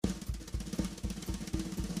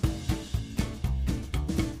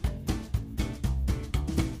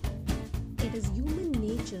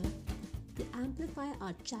identify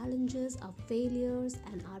our challenges, our failures,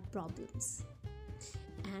 and our problems.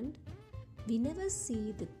 And we never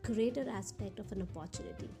see the greater aspect of an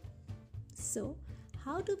opportunity. So,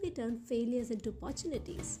 how do we turn failures into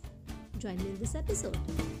opportunities? Join me in this episode.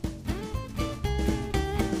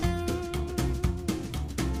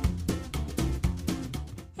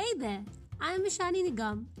 Hey there, I am Ishani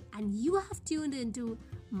Nigam, and you have tuned into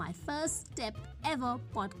my first step ever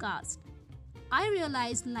podcast. I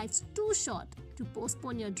realized life's too short to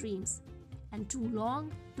postpone your dreams and too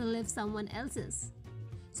long to live someone else's.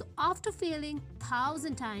 So after failing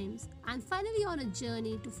 1,000 times, I'm finally on a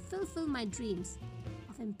journey to fulfill my dreams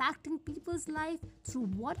of impacting people's life through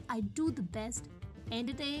what I do the best,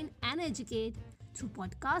 entertain and educate through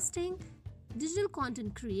podcasting, digital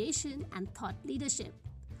content creation and thought leadership.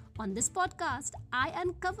 On this podcast, I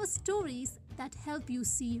uncover stories that help you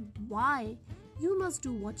see why you must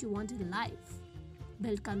do what you want in life,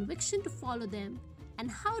 build conviction to follow them, and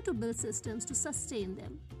how to build systems to sustain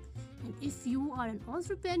them. And if you are an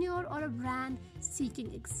entrepreneur or a brand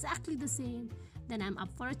seeking exactly the same, then I'm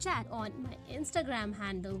up for a chat on my Instagram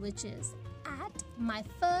handle, which is at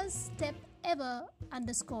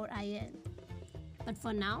myfirststepever_in. But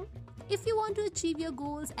for now, if you want to achieve your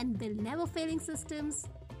goals and build never failing systems,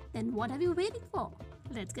 then what are you waiting for?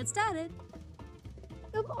 Let's get started.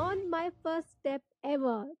 Come on my first step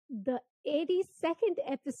ever, the 82nd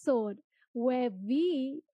episode, where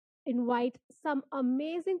we invite some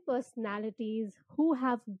amazing personalities who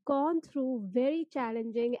have gone through very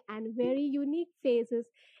challenging and very unique phases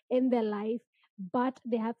in their life, but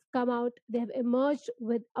they have come out, they have emerged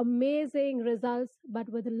with amazing results, but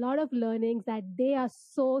with a lot of learnings that they are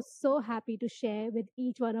so happy to share with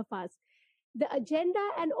each one of us. The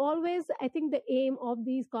agenda and always, I think, the aim of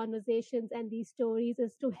these conversations and these stories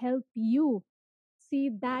is to help you see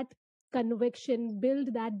that conviction,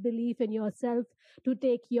 build that belief in yourself to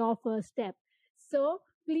take your first step. So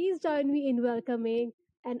please join me in welcoming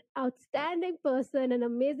an outstanding person, an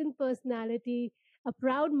amazing personality, a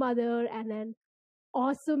proud mother, and an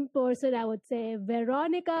awesome person, I would say,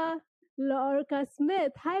 Veronica Lorca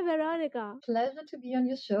Smith. Hi, Veronica. Pleasure to be on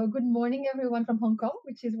your show. Good morning, everyone from Hong Kong,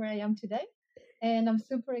 which is where I am today. And I'm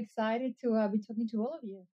super excited to be talking to all of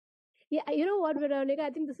you. Yeah, you know what, Veronica? I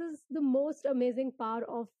think this is the most amazing part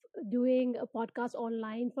of doing a podcast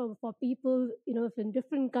online for people, in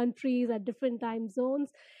different countries at different time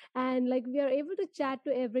zones. And like we are able to chat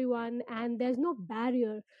to everyone and there's no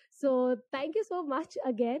barrier. So thank you so much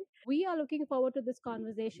again. We are looking forward to this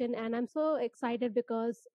conversation and I'm so excited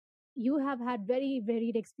because you have had very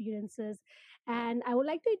varied experiences. And I would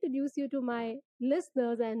like to introduce you to my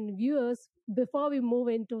listeners and viewers before we move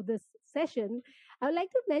into this session. I would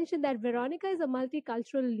like to mention that Veronica is a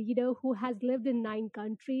multicultural leader who has lived in 9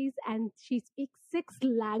 countries and she speaks 6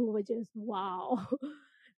 languages. Wow.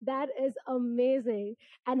 That is amazing.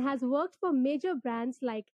 And has worked for major brands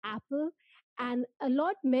like Apple and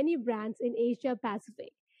many brands in Asia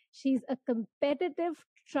Pacific. She's a competitive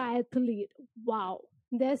triathlete. Wow.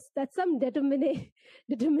 That's some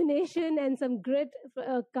determination and some grit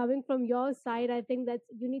coming from your side. I think that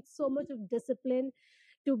you need so much of discipline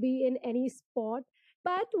to be in any sport.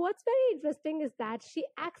 But what's very interesting is that she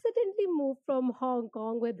accidentally moved from Hong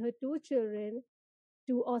Kong with her 2 children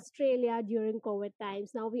to Australia during COVID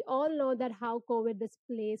times. Now, we all know that how COVID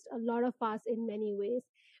displaced a lot of us in many ways.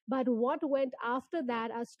 But what went after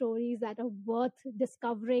that are stories that are worth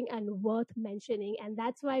discovering and worth mentioning. And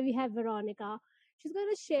that's why we have Veronica. She's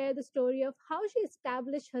going to share the story of how she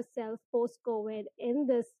established herself post COVID in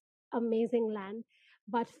this amazing land,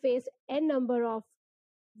 but faced a number of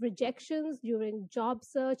rejections during job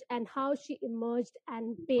search and how she emerged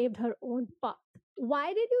and paved her own path.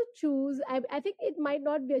 Why did you choose? I think it might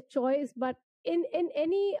not be a choice, but in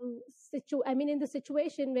any in the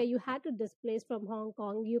situation where you had to displace from Hong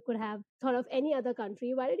Kong, you could have thought of any other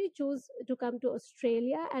country. Why did you choose to come to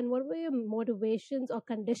Australia, and what were your motivations or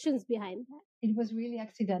conditions behind that? It was really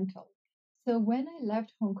accidental. So when I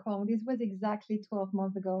left Hong Kong, this was exactly 12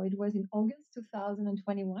 months ago. It was in August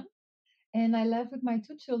 2021. And I left with my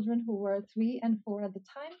 2 children who were 3 and 4 at the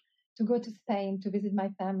time to go to Spain to visit my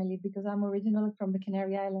family because I'm originally from the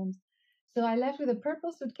Canary Islands. So I left with a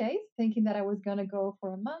purple suitcase thinking that I was going to go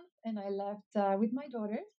for a month. And I left with my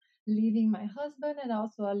daughters, leaving my husband and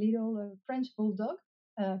also a little French bulldog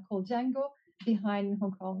called Django behind in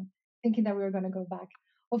Hong Kong, thinking that we were going to go back.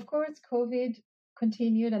 Of course, COVID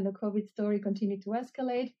continued and the COVID story continued to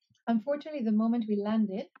escalate. Unfortunately, the moment we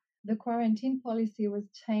landed, the quarantine policy was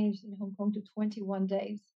changed in Hong Kong to 21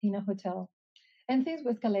 days in a hotel. And things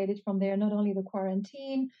escalated from there. Not only the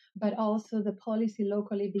quarantine, but also the policy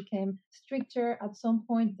locally became stricter at some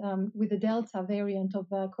point with the Delta variant of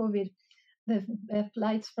COVID. The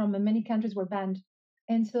flights from many countries were banned.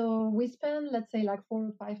 And so we spent, let's say, like 4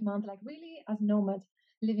 or 5 months, like really as nomads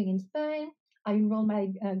living in Spain. I enrolled my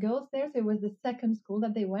girls there. So it was the second school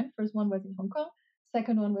that they went. First one was in Hong Kong,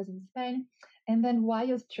 second one was in Spain. And then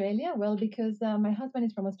why Australia? Well, because my husband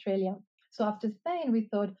is from Australia. So after Spain, we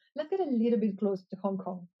thought, let's get a little bit closer to Hong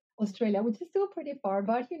Kong, Australia, which is still pretty far,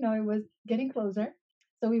 but it was getting closer.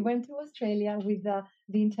 So we went to Australia with the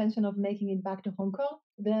intention of making it back to Hong Kong.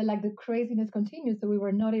 The craziness continued, so we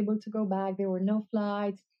were not able to go back. There were no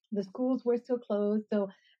flights. The schools were still closed. So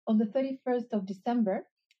on the 31st of December,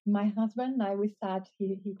 my husband and I, we sat.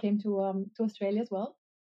 He came to Australia as well,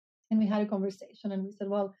 and we had a conversation. And we said,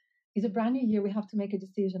 well, it's a brand new year. We have to make a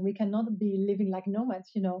decision. We cannot be living like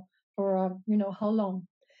nomads, for how long.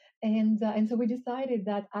 And so we decided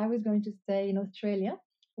that I was going to stay in Australia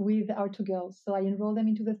with our two girls. So I enrolled them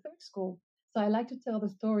into the third school. So I like to tell the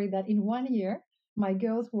story that in 1 year, my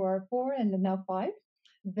girls who are 4 and now 5,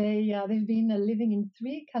 they've been living in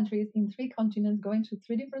 3 countries, in 3 continents, going to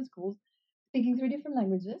 3 different schools, speaking 3 different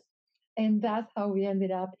languages, and that's how we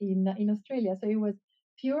ended up in Australia. So it was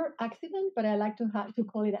pure accident, but I like to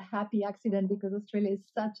call it a happy accident because Australia is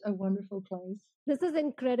such a wonderful place. This is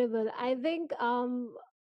incredible. I think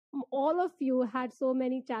all of you had so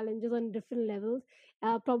many challenges on different levels.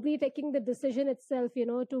 Probably taking the decision itself,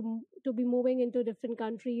 to be moving into different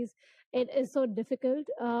countries, it is so difficult.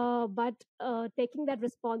 But taking that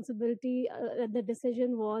responsibility, the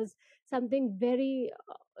decision was something very,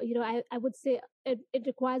 I would say it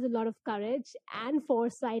requires a lot of courage and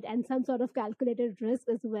foresight and some sort of calculated risk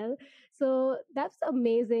as well. So that's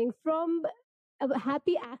amazing. From a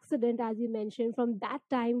happy accident, as you mentioned, from that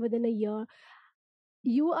time within a year,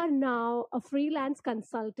 you are now a freelance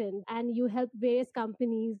consultant and you help various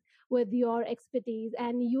companies with your expertise,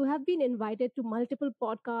 and you have been invited to multiple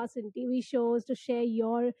podcasts and TV shows to share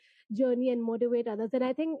your journey and motivate others. And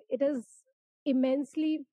I think it is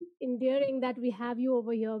immensely endearing that we have you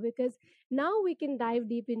over here, because now we can dive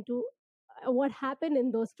deep into what happened in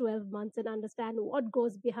those 12 months and understand what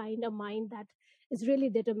goes behind a mind that is really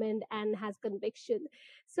determined and has conviction.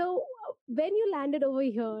 So when you landed over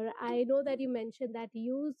here, I know that you mentioned that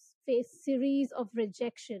you faced series of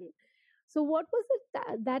rejection. So what was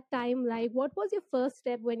it that time like? What was your first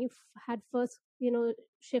step when you had first,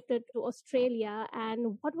 shifted to Australia,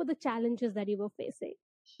 and what were the challenges that you were facing?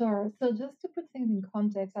 Sure. So just to put things in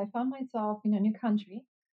context, I found myself in a new country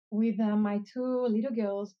with my two little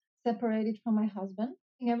girls separated from my husband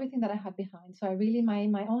and everything that I had behind. So I really,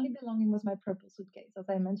 my only belonging was my purple suitcase, as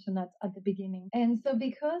I mentioned at the beginning. And so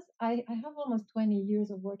because I have almost 20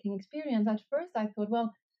 years of working experience, at first I thought,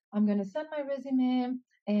 well, I'm going to send my resume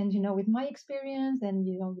and, with my experience and,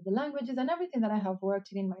 with the languages and everything that I have worked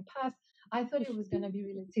in my past, I thought it was going to be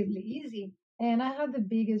relatively easy. And I had the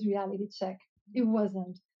biggest reality check. It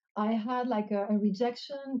wasn't. I had like a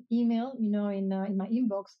rejection email, in my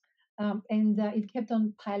inbox, and it kept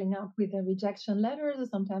on piling up with the rejection letters, or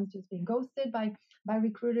sometimes just being ghosted by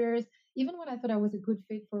recruiters. Even when I thought I was a good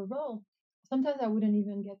fit for a role, sometimes I wouldn't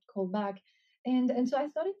even get called back. And so I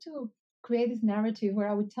started to create this narrative where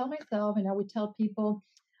I would tell myself and I would tell people,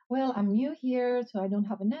 well, I'm new here, so I don't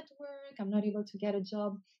have a network. I'm not able to get a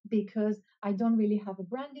job because I don't really have a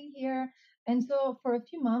branding here. And so for a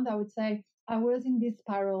few months, I would say I was in this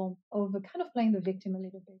spiral of kind of playing the victim a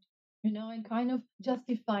little bit, and kind of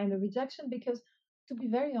justifying the rejection because, to be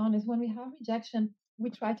very honest, when we have rejection, we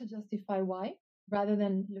try to justify why rather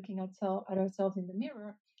than looking at ourselves in the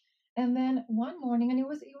mirror. And then one morning, and it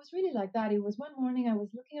was really like that. It was one morning I was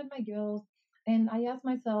looking at my girls and I asked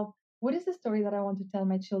myself, what is the story that I want to tell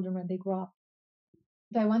my children when they grow up?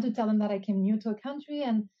 Do I want to tell them that I came new to a country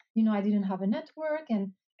and I didn't have a network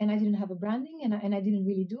and I didn't have a branding and I didn't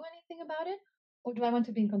really do anything about it? Or do I want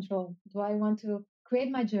to be in control? Do I want to create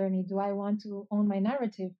my journey? Do I want to own my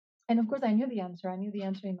narrative? And of course, I knew the answer. I knew the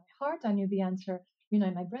answer in my heart. I knew the answer, in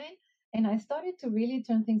my brain. And I started to really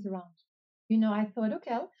turn things around. I thought,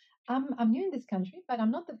 okay, I'm new in this country, but I'm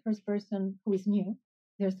not the first person who is new.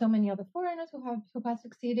 There's so many other foreigners who have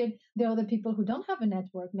succeeded. There are other people who don't have a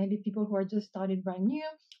network, maybe people who are just started brand new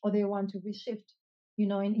or they want to reshift,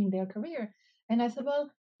 in their career. And I said,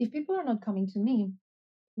 well, if people are not coming to me,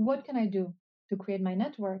 what can I do to create my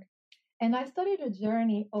network? And I started a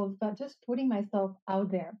journey of just putting myself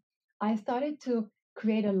out there. I started to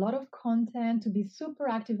create a lot of content, to be super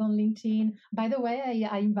active on LinkedIn. By the way,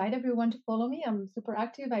 I invite everyone to follow me. I'm super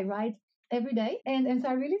active. I write every day. And so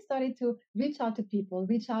I really started to reach out to people,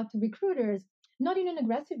 reach out to recruiters, not in an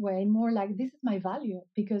aggressive way, more like this is my value.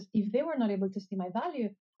 Because if they were not able to see my value,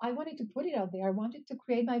 I wanted to put it out there. I wanted to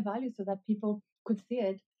create my value so that people could see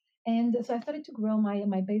it. And so I started to grow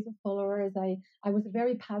my base of followers. I was a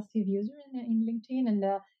very passive user in LinkedIn, and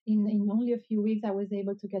in only a few weeks, I was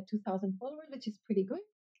able to get 2,000 followers, which is pretty good,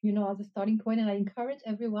 as a starting point. And I encourage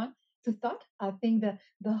everyone to start. I think that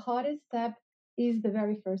the hardest step is the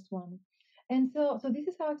very first one. And so this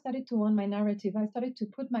is how I started to own my narrative. I started to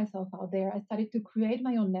put myself out there. I started to create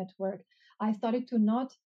my own network. I started to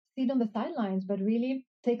not sit on the sidelines, but really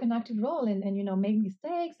take an active role and make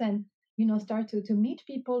mistakes and, start to meet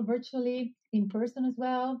people virtually, in person as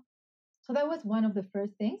well. So that was one of the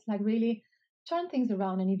first things, like really turn things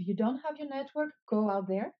around. And if you don't have your network, go out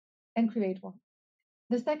there and create one.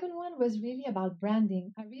 The second one was really about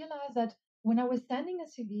branding. I realized that when I was sending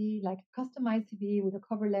a CV, like customized CV with a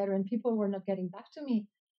cover letter, and people were not getting back to me,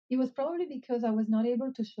 it was probably because I was not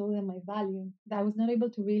able to show them my value. That I was not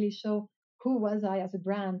able to really show who was I as a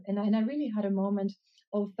brand. And I really had a moment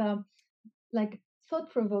of like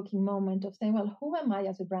thought-provoking moment of saying, well, who am I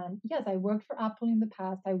as a brand? Yes, I worked for Apple in the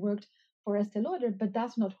past. I worked for Estee Lauder, but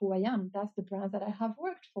that's not who I am. That's the brands that I have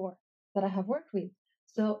worked for, that I have worked with.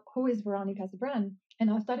 So who is Veronica as a brand? And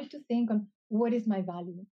I started to think on what is my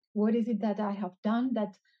value? What is it that I have done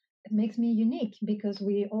that makes me unique? Because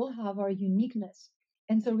we all have our uniqueness.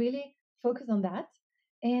 And so really focus on that.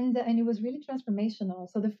 And it was really transformational.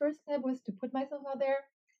 So the first step was to put myself out there.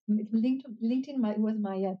 LinkedIn was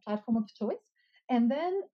my platform of choice. And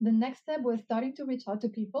then the next step was starting to reach out to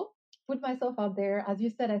people, put myself out there. As you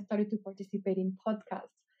said, I started to participate in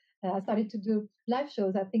podcasts. I started to do live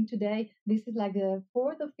shows. I think today this is like the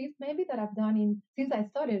fourth or fifth maybe that I've done in since I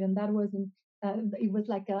started, and that was it was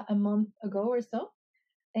like a month ago or so.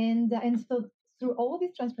 And so through all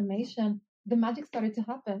this transformation, the magic started to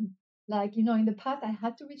happen. Like in the past, I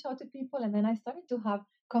had to reach out to people, and then I started to have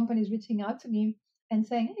companies reaching out to me and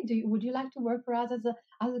saying, "Hey, would you like to work for us as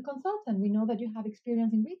a consultant? We know that you have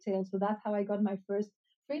experience in retail." So that's how I got my first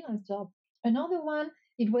freelance job. Another one,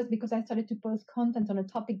 it was because I started to post content on a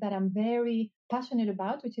topic that I'm very passionate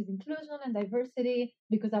about, which is inclusion and diversity,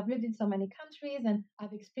 because I've lived in so many countries and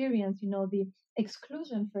I've experienced, the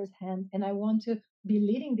exclusion firsthand. And I want to be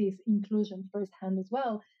leading this inclusion firsthand as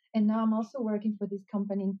well. And now I'm also working for this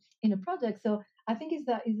company in a project. So I think it's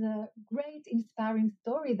a great, inspiring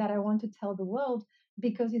story that I want to tell the world,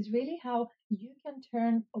 because it's really how you can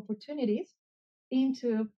turn opportunities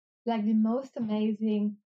into like the most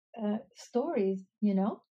amazing stories.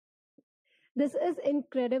 This is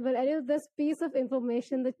incredible. And this piece of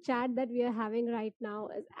information, the chat that we are having right now,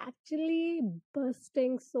 is actually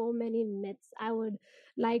busting so many myths. I would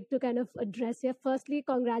like to kind of address here. Firstly,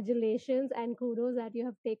 congratulations and kudos that you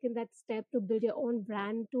have taken that step to build your own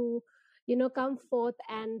brand, to come forth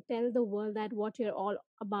and tell the world that what you're all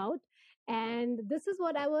about. And this is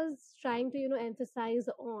what I was trying to emphasize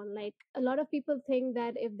on. Like, a lot of people think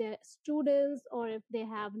that if they're students or if they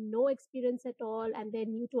have no experience at all and they're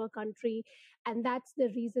new to a country, and that's the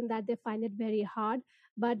reason that they find it very hard.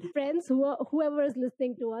 But friends, whoever is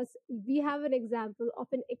listening to us, we have an example of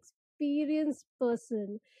an experienced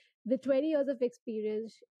person with 20 years of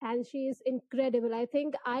experience, and she is incredible. I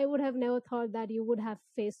think I would have never thought that you would have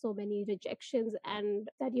faced so many rejections and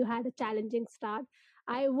that you had a challenging start.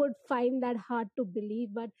 I would find that hard to believe,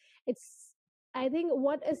 but it's, I think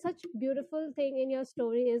what is such beautiful thing in your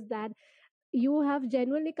story is that you have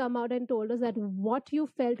genuinely come out and told us that what you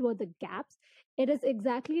felt were the gaps. It is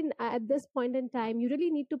exactly at this point in time you really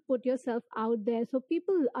need to put yourself out there so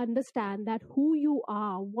people understand that who you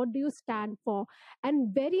are, what do you stand for,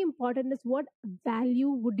 and very important is what value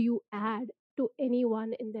would you add to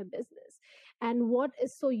anyone in their business, and what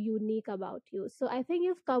is so unique about you. So I think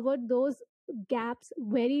you've covered those gaps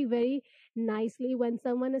very, very nicely when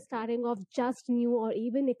someone is starting off just new or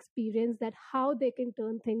even experienced, that how they can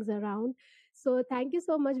turn things around. So thank you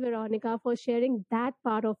so much, Veronica, for sharing that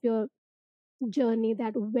part of your journey,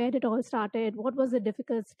 that where it all started, what was the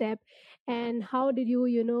difficult step, and how did you,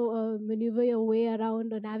 maneuver your way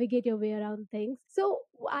around or navigate your way around things. So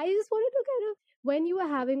I just wanted to kind of, when you were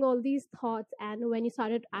having all these thoughts and when you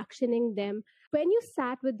started actioning them, when you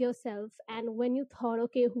sat with yourself and when you thought,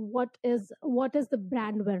 okay, what is the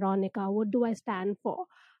brand Veronica? What do I stand for?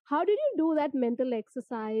 How did you do that mental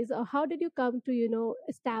exercise, or how did you come to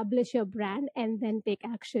establish your brand and then take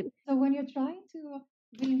action? So when you're trying to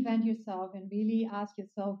reinvent yourself and really ask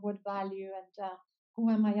yourself what value and who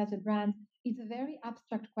am I as a brand, it's a very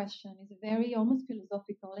abstract question. It's a very almost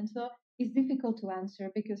philosophical, and so it's difficult to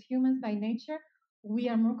answer because humans by nature we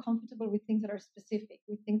are more comfortable with things that are specific,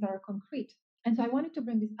 with things that are concrete. And so I wanted to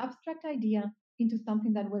bring this abstract idea into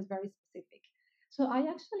something that was very specific. So I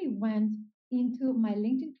actually went into my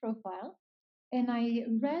LinkedIn profile and I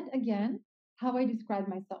read again how I described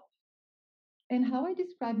myself. And how I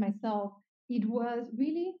described myself, it was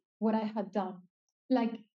really what I had done.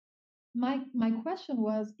 Like my question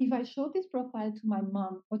was, if I showed this profile to my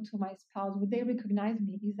mom or to my spouse, would they recognize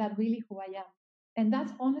me? Is that really who I am? And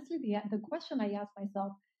that's honestly the question I asked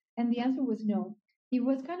myself. And the answer was no. It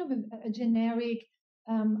was kind of a generic,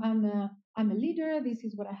 I'm a leader. This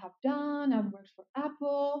is what I have done. I've worked for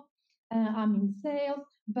Apple. I'm in sales.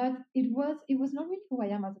 But it was not really who I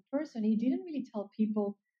am as a person. It didn't really tell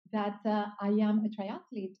people that I am a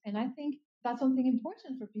triathlete. And I think that's something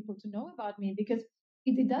important for people to know about me because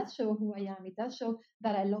it does show who I am. It does show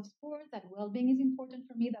that I love sports, that well-being is important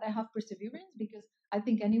for me, that I have perseverance because I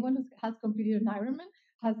think anyone who has completed an Ironman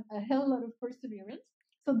has a hell lot of perseverance.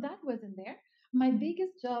 So that wasn't there. My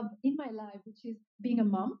biggest job in my life, which is being a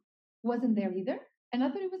mom, wasn't there either. And I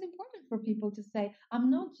thought it was important for people to say, I'm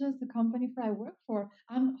not just the company for I work for,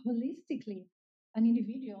 I'm holistically an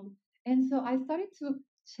individual. And so I started to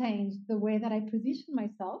change the way that I position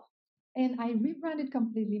myself and I rebranded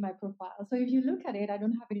completely my profile. So if you look at it, I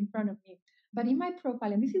don't have it in front of me, but in my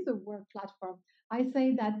profile, and this is a work platform, I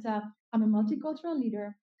say that I'm a multicultural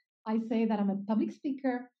leader. I say that I'm a public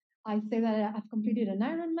speaker. I say that I've completed an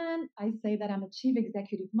Ironman. I say that I'm a chief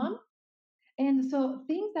executive mom. And so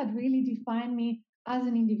things that really define me as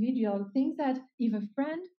an individual, things that if a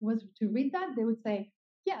friend was to read that, they would say,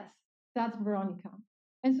 yes, that's Veronica.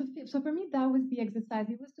 And so for me, that was the exercise.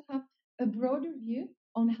 It was to have a broader view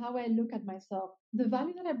on how I look at myself. The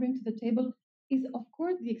value that I bring to the table is, of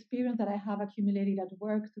course, the experience that I have accumulated at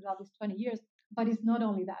work throughout these 20 years, but it's not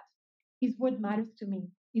only that. It's what matters to me.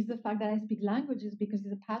 It's the fact that I speak languages because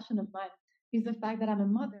it's a passion of mine. It's the fact that I'm a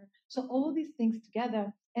mother. So all these things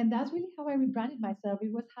together, and that's really how I rebranded myself.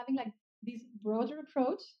 It was having like this broader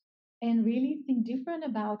approach and really think different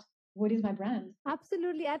about what is my brand.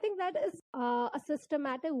 Absolutely. I think that is a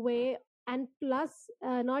systematic way, and plus,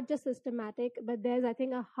 not just systematic, but there's, I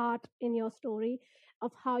think, a heart in your story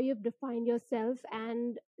of how you've defined yourself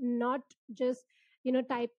and not just,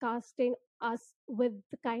 typecasting us with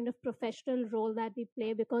the kind of professional role that we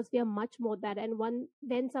play because we are much more that. And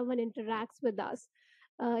when someone interacts with us,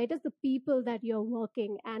 it is the people that you're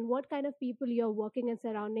working and what kind of people you're working and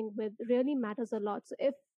surrounding with really matters a lot. So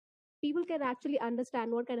if people can actually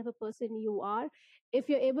understand what kind of a person you are, if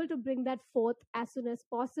you're able to bring that forth as soon as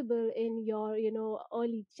possible in your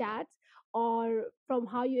early chats, or from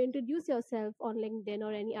how you introduce yourself on LinkedIn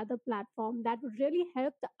or any other platform, that would really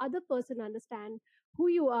help the other person understand who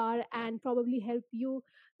you are and probably help you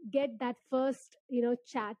get that first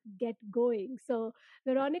chat get going. So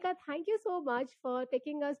Veronica, thank you so much for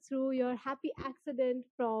taking us through your happy accident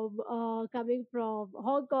from coming from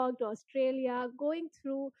Hong Kong to Australia, going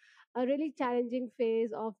through a really challenging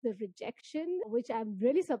phase of the rejection, which I'm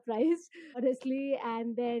really surprised, honestly.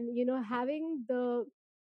 And then, having the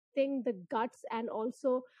thing, the guts, and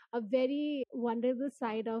also a very vulnerable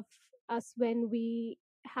side of us when we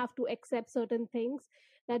have to accept certain things,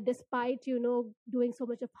 that despite, doing so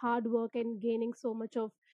much of hard work and gaining so much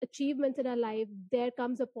of achievements in our life, there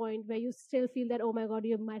comes a point where you still feel that, oh my God,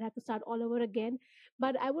 you might have to start all over again.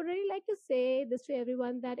 But I would really like to say this to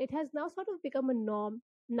everyone, that it has now sort of become a norm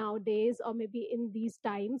nowadays, or maybe in these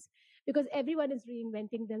times, because everyone is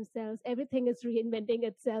reinventing themselves, everything is reinventing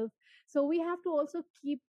itself. So we have to also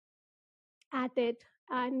keep at it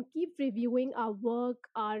and keep reviewing our work,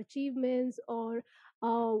 our achievements, or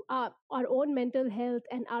our own mental health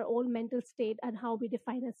and our own mental state, and how we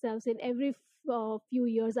define ourselves in every few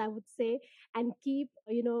years, I would say, and keep,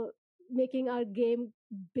 making our game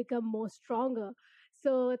become more stronger.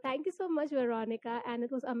 So thank you so much, Veronica. And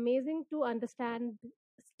it was amazing to understand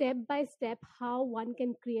step by step how one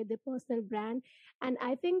can create the personal brand. And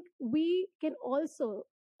I think we can also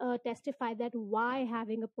testify that why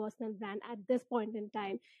having a personal brand at this point in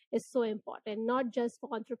time is so important, not just for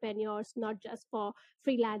entrepreneurs, not just for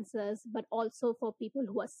freelancers, but also for people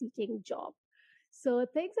who are seeking job. So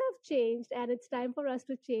things have changed and it's time for us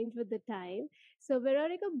to change with the time. So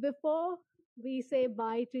Veronica, before we say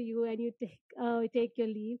bye to you and you take your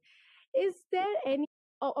leave, is there any,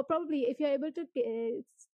 or probably if you're able to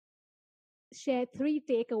share three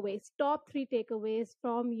takeaways, top three takeaways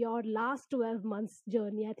from your last 12 months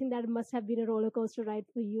journey. I think that must have been a roller coaster ride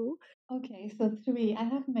for you. Okay, so three. I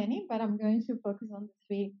have many, but I'm going to focus on the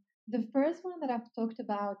three. The first one that I've talked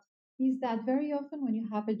about is that very often when you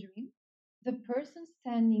have a dream, the person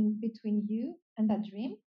standing between you and that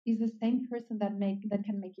dream is the same person that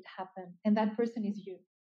can make it happen, and that person is you.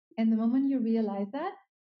 And the moment you realize that,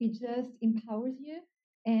 it just empowers you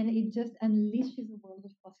and it just unleashes a world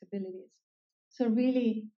of possibilities. So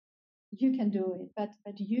really, you can do it,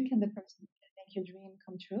 but you can the person make your dream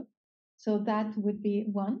come true. So that would be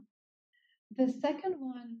one. The second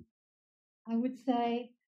one, I would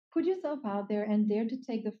say, put yourself out there and dare to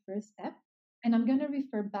take the first step. And I'm going to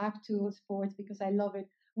refer back to sports because I love it.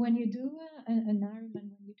 When you do an Ironman,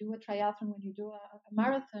 when you do a triathlon, when you do a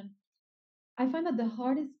marathon, I find that the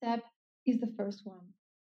hardest step is the first one.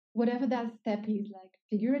 Whatever that step is, like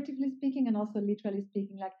figuratively speaking and also literally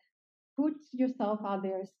speaking, like put yourself out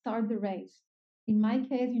there, start the race. In my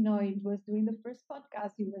case, it was doing the first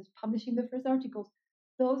podcast, it was publishing the first articles.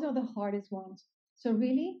 Those are the hardest ones. So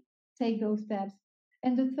really take those steps.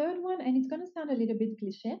 And the third one, and it's going to sound a little bit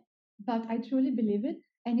cliche, but I truly believe it,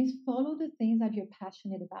 and is follow the things that you're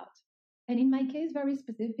passionate about. And in my case, very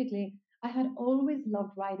specifically, I had always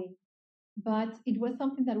loved writing, but it was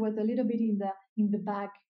something that was a little bit in the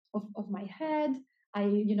back of my head.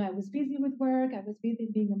 I was busy with work, I was busy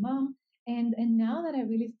being a mom, and now that I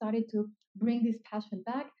really started to bring this passion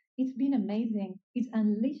back, it's been amazing. It's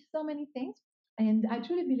unleashed so many things, and I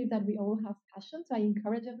truly believe that we all have passion. So I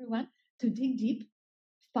encourage everyone to dig deep,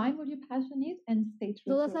 find what your passion is, and stay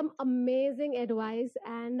true Those are to some it. amazing advice,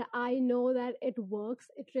 and I know that it works.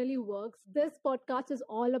 It really works. This podcast is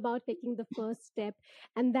all about taking the first step,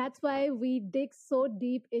 and that's why we dig so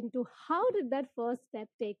deep into how did that first step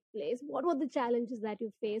take place? What were the challenges that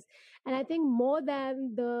you faced? And I think more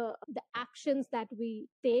than the actions that we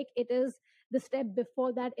take, it is the step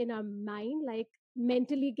before that in our mind, like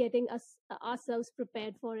mentally getting us ourselves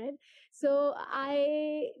prepared for it. So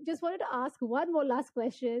I just wanted to ask one more last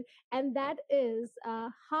question, and that is,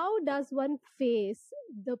 how does one face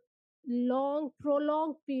the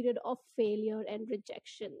prolonged period of failure and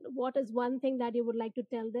rejection? What is one thing that you would like to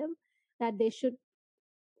tell them that they should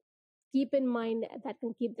keep in mind that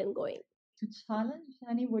can keep them going? To challenge,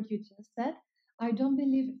 Shani, what you just said, I don't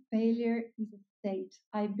believe failure is a state.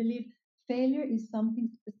 I believe failure is something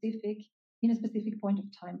specific in a specific point of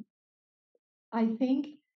time. I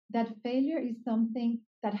think that failure is something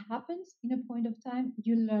that happens in a point of time,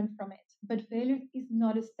 you learn from it. But failure is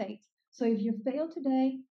not a state. So if you fail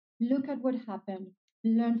today, look at what happened,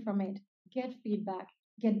 learn from it, get feedback,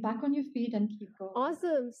 get back on your feet, and keep going.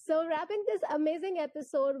 Awesome. So, wrapping this amazing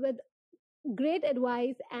episode with great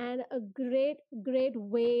advice and a great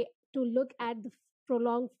way to look at the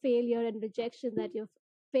prolonged failure and rejection that you're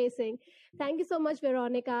facing. Thank you so much,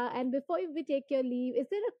 Veronica. And before we take your leave, is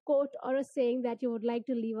there a quote or a saying that you would like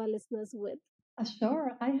to leave our listeners with?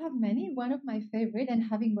 Sure, I have many. One of my favorite, and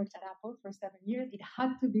having worked at Apple for 7 years, it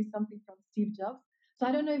had to be something from Steve Jobs. So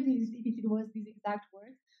I don't know if it was these exact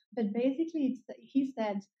words, but basically, he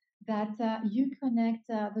said that you connect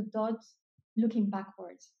the dots looking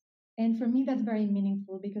backwards. And for me, that's very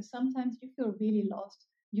meaningful because sometimes you feel really lost.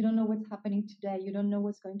 You don't know what's happening today. You don't know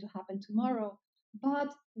what's going to happen tomorrow.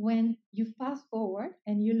 But when you fast forward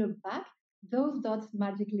and you look back, those dots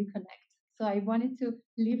magically connect. So I wanted to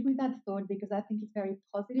live with that thought because I think it's very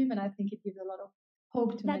positive and I think it gives a lot of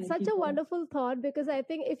hope to That's many such a people. wonderful thought, because I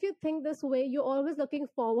think if you think this way, you're always looking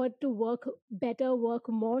forward to work better, work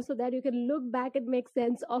more, so that you can look back and make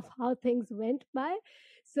sense of how things went by.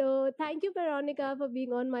 So, thank you, Veronica, for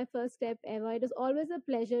being on My First Step Ever. It is always a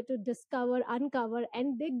pleasure to discover, uncover,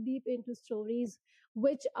 and dig deep into stories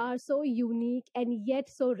which are so unique and yet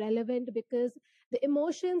so relevant, because the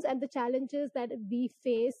emotions and the challenges that we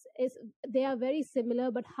face is they are very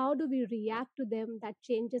similar, but how do we react to them, that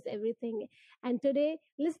changes everything. And today,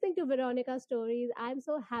 listening to Veronica's stories, I'm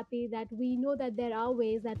so happy that we know that there are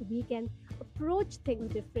ways that we can approach things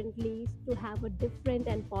differently to have a different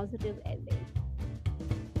and positive ending.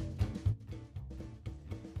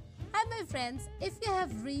 Hi, my friends. If you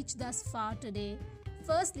have reached thus far today,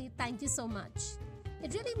 firstly, thank you so much.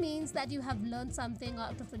 It really means that you have learned something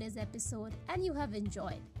out of today's episode and you have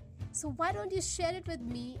enjoyed. So why don't you share it with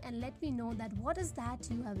me and let me know that what is that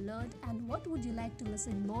you have learned and what would you like to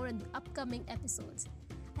listen more in the upcoming episodes.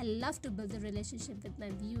 I love to build a relationship with my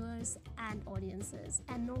viewers and audiences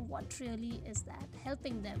and know what really is that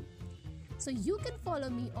helping them. So you can follow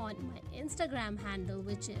me on my Instagram handle,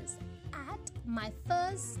 which is at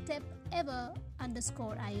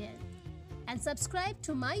myfirststepever_IN, and subscribe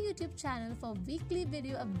to my YouTube channel for weekly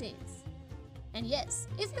video updates. And yes,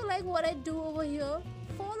 if you like what I do over here,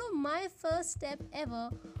 follow My First Step Ever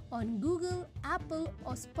on Google, Apple,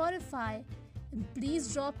 or Spotify, and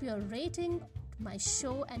please drop your rating to my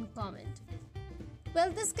show and comment. Well,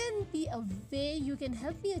 this can be a way you can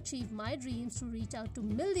help me achieve my dreams to reach out to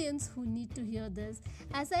millions who need to hear this,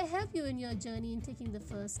 as I help you in your journey in taking the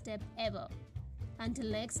first step ever. Until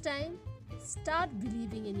next time, start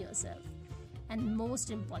believing in yourself. And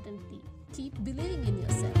most importantly, keep believing in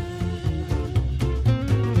yourself.